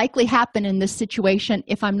that will likely happen in this situation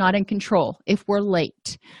if I'm not in control, if we're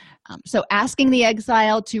late? So asking the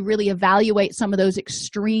exile to really evaluate some of those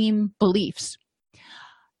extreme beliefs.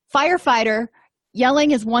 Firefighter,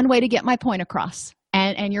 yelling is one way to get my point across.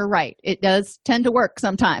 And you're right, it does tend to work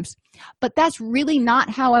sometimes. But that's really not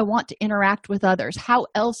how I want to interact with others. How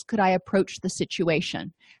else could I approach the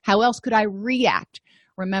situation? How else could I react?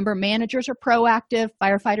 Remember, managers are proactive,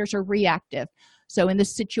 firefighters are reactive. So in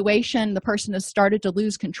this situation, the person has started to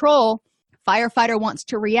lose control. Firefighter wants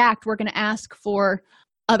to react. We're going to ask for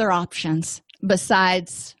other options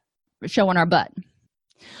besides showing our butt.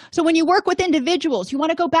 So when you work with individuals, you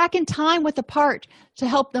want to go back in time with the part to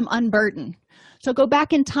help them unburden. So go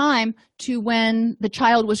back in time to when the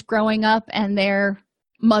child was growing up and their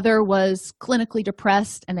mother was clinically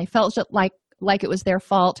depressed and they felt like it was their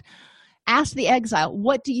fault. Ask the exile,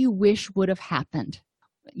 what do you wish would have happened?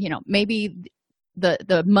 Maybe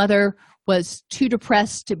the mother was too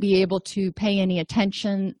depressed to be able to pay any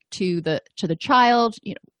attention to the child,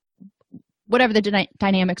 whatever the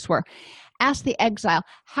dynamics were. Ask the exile,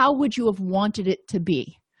 how would you have wanted it to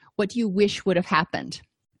be? What do you wish would have happened?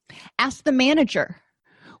 Ask the manager,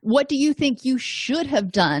 what do you think you should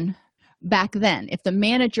have done back then? If the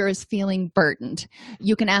manager is feeling burdened,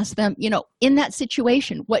 you can ask them, in that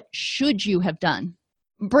situation, what should you have done?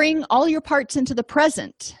 Bring all your parts into the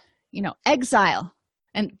present. Exile,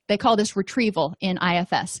 and they call this retrieval in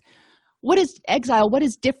IFS. What is exile? What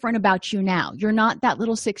is different about you now? You're not that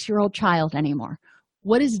little 6-year-old child anymore.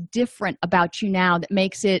 What is different about you now that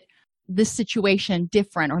makes this situation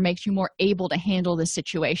different or makes you more able to handle this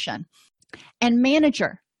situation? And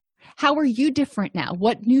manager, how are you different now?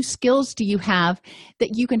 What new skills do you have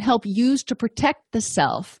that you can help use to protect the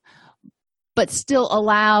self, but still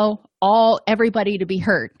allow everybody to be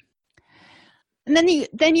heard? And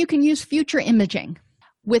then you can use future imaging.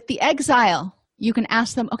 With the exile, you can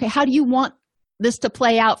ask them, okay, how do you want this to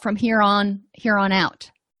play out from here on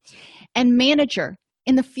out? And manager,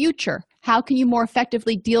 in the future, how can you more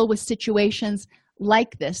effectively deal with situations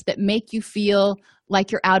like this that make you feel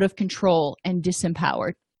like you're out of control and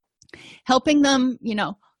disempowered? Helping them,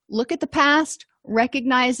 look at the past,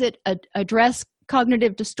 recognize it, address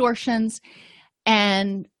cognitive distortions,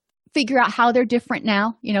 and figure out how they're different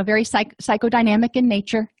now, very psychodynamic in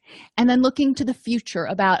nature, and then looking to the future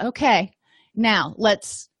about, okay, now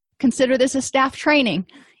let's consider this as staff training.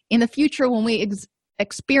 In the future, when we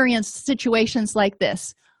experience situations like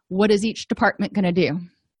this, what is each department going to do?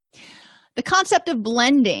 The concept of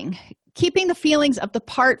blending, keeping the feelings of the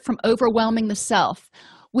part from overwhelming the self.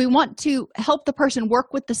 We want to help the person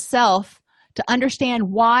work with the self to understand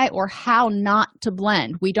why or how not to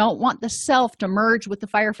blend. We don't want the self to merge with the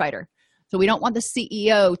firefighter. So we don't want the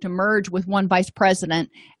CEO to merge with one vice president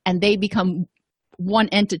and they become one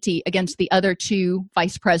entity against the other two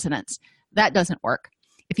vice presidents. That doesn't work.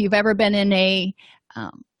 If you've ever been in a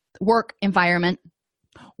work environment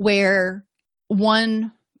where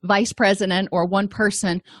one vice president or one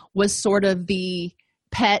person was sort of the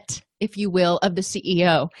pet, if you will, of the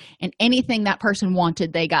CEO, and anything that person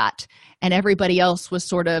wanted, they got, and everybody else was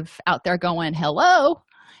sort of out there going, hello,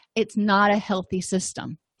 it's not a healthy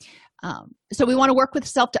system. So we want to work with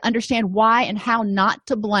self to understand why and how not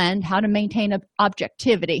to blend, how to maintain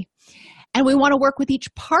objectivity. And we want to work with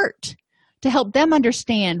each part to help them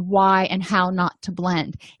understand why and how not to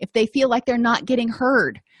blend. If they feel like they're not getting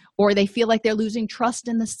heard, or they feel like they're losing trust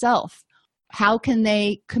in the self, how can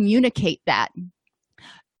they communicate that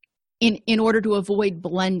in order to avoid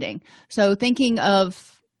blending? So thinking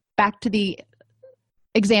of back to the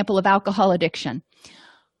example of alcohol addiction.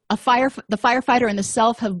 The firefighter and the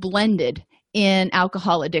self have blended in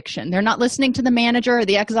alcohol addiction. They're not listening to the manager or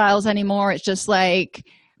the exiles anymore. It's just like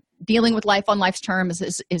dealing with life on life's terms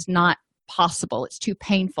is not possible. It's too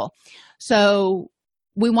painful. So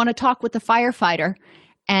we want to talk with the firefighter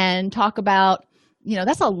and talk about,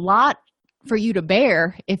 that's a lot for you to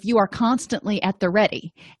bear if you are constantly at the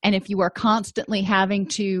ready, and if you are constantly having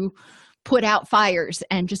to put out fires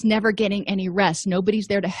and just never getting any rest. Nobody's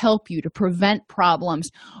there to help you, to prevent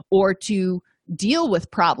problems or to deal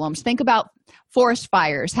with problems. Think about forest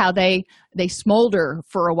fires, how they smolder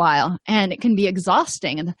for a while, and it can be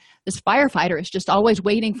exhausting. And this firefighter is just always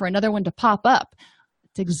waiting for another one to pop up.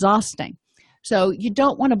 It's exhausting. So you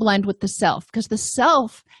don't want to blend with the self, because the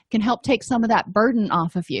self can help take some of that burden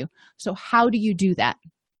off of you. So how do you do that?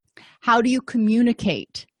 How do you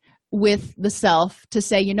communicate with the self to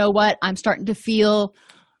say, you know what, I'm starting to feel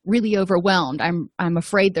really overwhelmed. I'm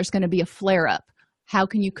afraid there's going to be a flare-up. How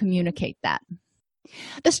can you communicate that?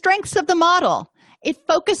 The strengths of the model. It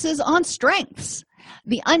focuses on strengths,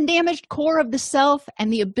 the undamaged core of the self,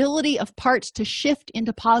 and the ability of parts to shift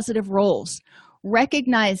into positive roles.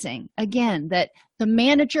 Recognizing, again, that the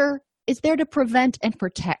manager is there to prevent and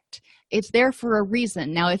protect. It's there for a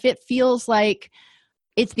reason. Now, if it feels like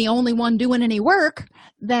it's the only one doing any work,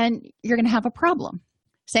 then you're going to have a problem.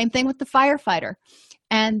 Same thing with the firefighter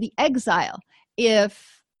and the exile.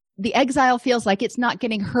 If the exile feels like it's not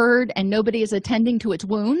getting heard and nobody is attending to its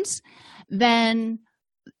wounds, then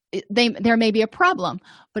there may be a problem.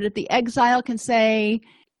 But if the exile can say,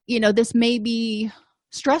 this may be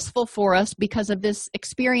stressful for us because of this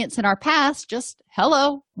experience in our past, just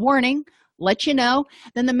hello, warning, let you know,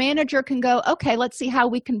 then the manager can go, okay, let's see how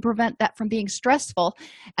we can prevent that from being stressful.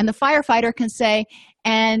 And the firefighter can say,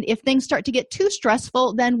 and if things start to get too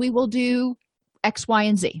stressful, then we will do X, Y,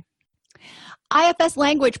 and Z. IFS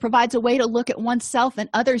language provides a way to look at oneself and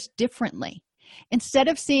others differently. Instead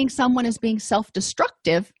of seeing someone as being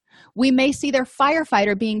self-destructive, we may see their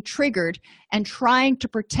firefighter being triggered and trying to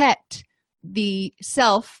protect the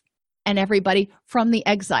self and everybody from the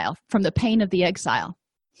exile, from the pain of the exile.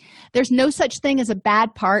 There's no such thing as a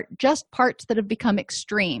bad part, just parts that have become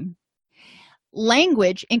extreme.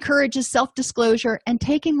 Language encourages self-disclosure and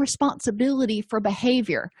taking responsibility for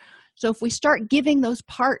behavior. So if we start giving those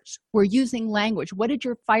parts, we're using language. What did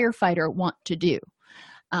your firefighter want to do?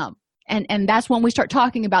 And that's when we start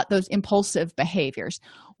talking about those impulsive behaviors.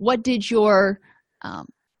 What did your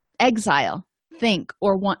exile think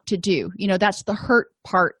or want to do? That's the hurt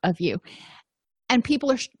part of you. And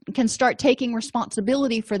people can start taking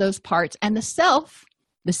responsibility for those parts. And the self,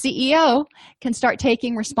 the CEO, can start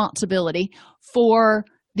taking responsibility for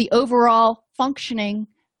the overall functioning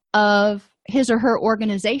of his or her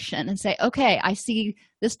organization and say, okay, I see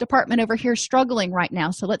this department over here struggling right now,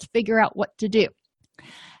 so let's figure out what to do.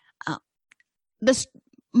 This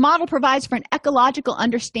model provides for an ecological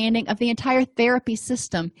understanding of the entire therapy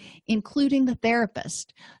system, including the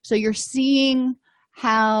therapist. So you're seeing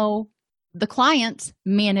how the client's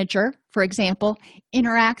manager, for example,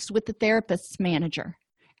 interacts with the therapist's manager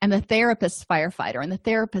and the therapist's firefighter and the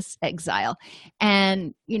therapist's exile.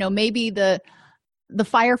 And, maybe the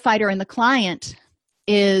firefighter and the client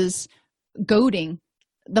is goading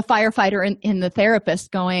the firefighter and the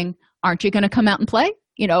therapist going, aren't you going to come out and play?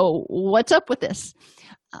 What's up with this?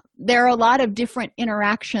 There are a lot of different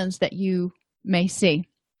interactions that you may see.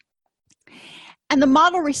 And the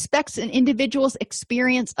model respects an individual's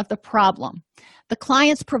experience of the problem. The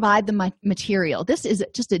clients provide the material. This is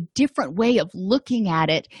just a different way of looking at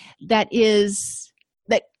it that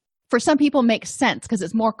for some people makes sense because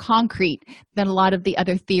it's more concrete than a lot of the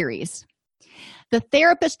other theories. The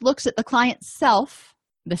therapist looks at the client's self,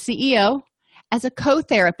 the CEO, as a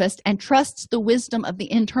co-therapist and trusts the wisdom of the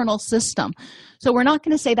internal system. So we're not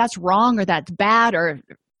going to say that's wrong or that's bad or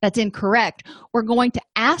that's incorrect. We're going to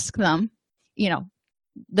ask them,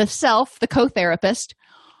 the self, the co-therapist,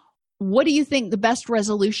 what do you think the best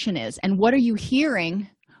resolution is? And what are you hearing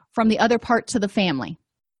from the other parts of the family?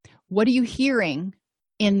 What are you hearing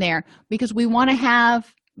in there? Because we want to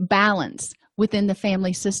have balance within the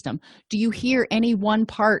family system. Do you hear any one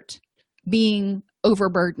part being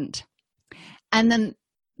overburdened? And then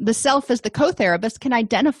the self as the co-therapist can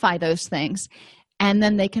identify those things, and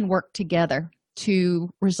then they can work together to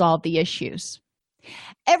resolve the issues.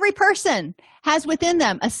 Every person has within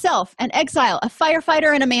them a self, an exile, a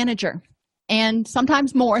firefighter, and a manager, and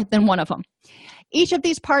sometimes more than one of them. Each of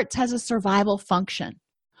these parts has a survival function.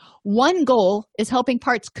 One goal is helping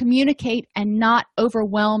parts communicate and not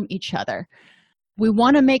overwhelm each other. We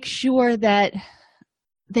want to make sure that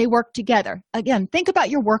they work together. Again, think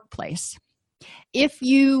about your workplace. If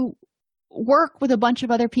you work with a bunch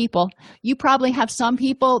of other people, you probably have some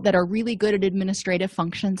people that are really good at administrative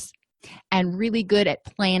functions and really good at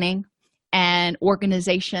planning and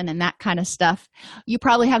organization and that kind of stuff. You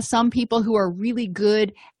probably have some people who are really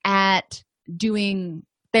good at doing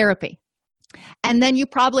therapy. And then you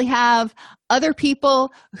probably have other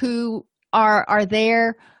people who are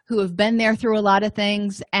there, who have been there through a lot of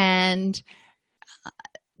things, and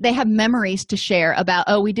they have memories to share about,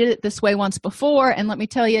 oh, we did it this way once before, and let me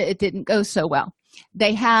tell you, it didn't go so well.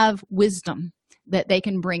 They have wisdom that they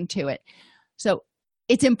can bring to it. So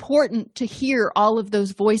it's important to hear all of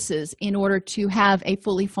those voices in order to have a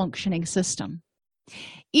fully functioning system.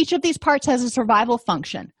 Each of these parts has a survival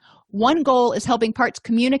function. One goal is helping parts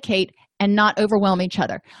communicate and not overwhelm each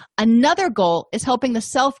other. Another goal is helping the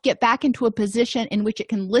self get back into a position in which it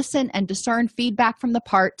can listen and discern feedback from the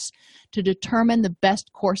parts to determine the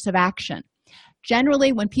best course of action.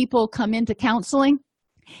 Generally, when people come into counseling,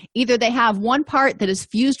 either they have one part that is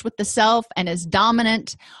fused with the self and is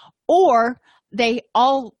dominant, or they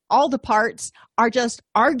all the parts are just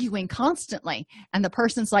arguing constantly, and the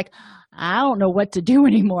person's like, I don't know what to do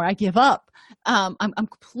anymore. I give up. I'm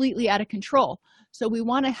completely out of control. So we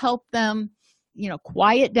want to help them,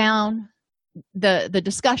 quiet down the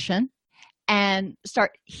discussion and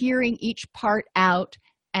start hearing each part out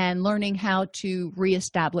and learning how to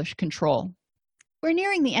reestablish control. We're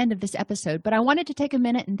nearing the end of this episode, but I wanted to take a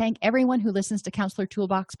minute and thank everyone who listens to Counselor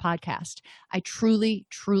Toolbox podcast. I truly,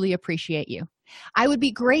 truly appreciate you. I would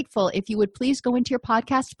be grateful if you would please go into your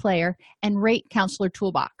podcast player and rate Counselor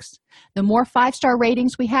Toolbox. The more 5-star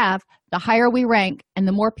ratings we have, the higher we rank, and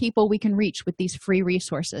the more people we can reach with these free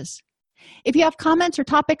resources. If you have comments or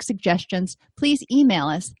topic suggestions, please email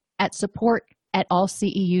us at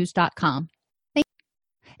support@allceus.com.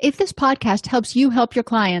 If this podcast helps you help your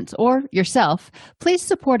clients or yourself, please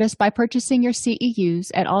support us by purchasing your CEUs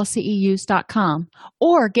at allceus.com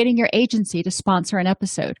or getting your agency to sponsor an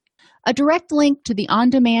episode. A direct link to the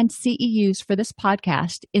on-demand CEUs for this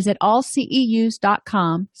podcast is at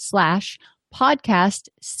allceus.com/podcast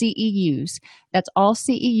CEUs. That's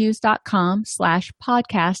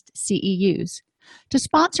allceus.com/podcast CEUs. To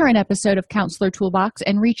sponsor an episode of Counselor Toolbox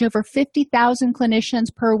and reach over 50,000 clinicians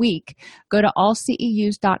per week, go to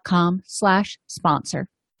allceus.com/sponsor.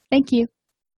 Thank you.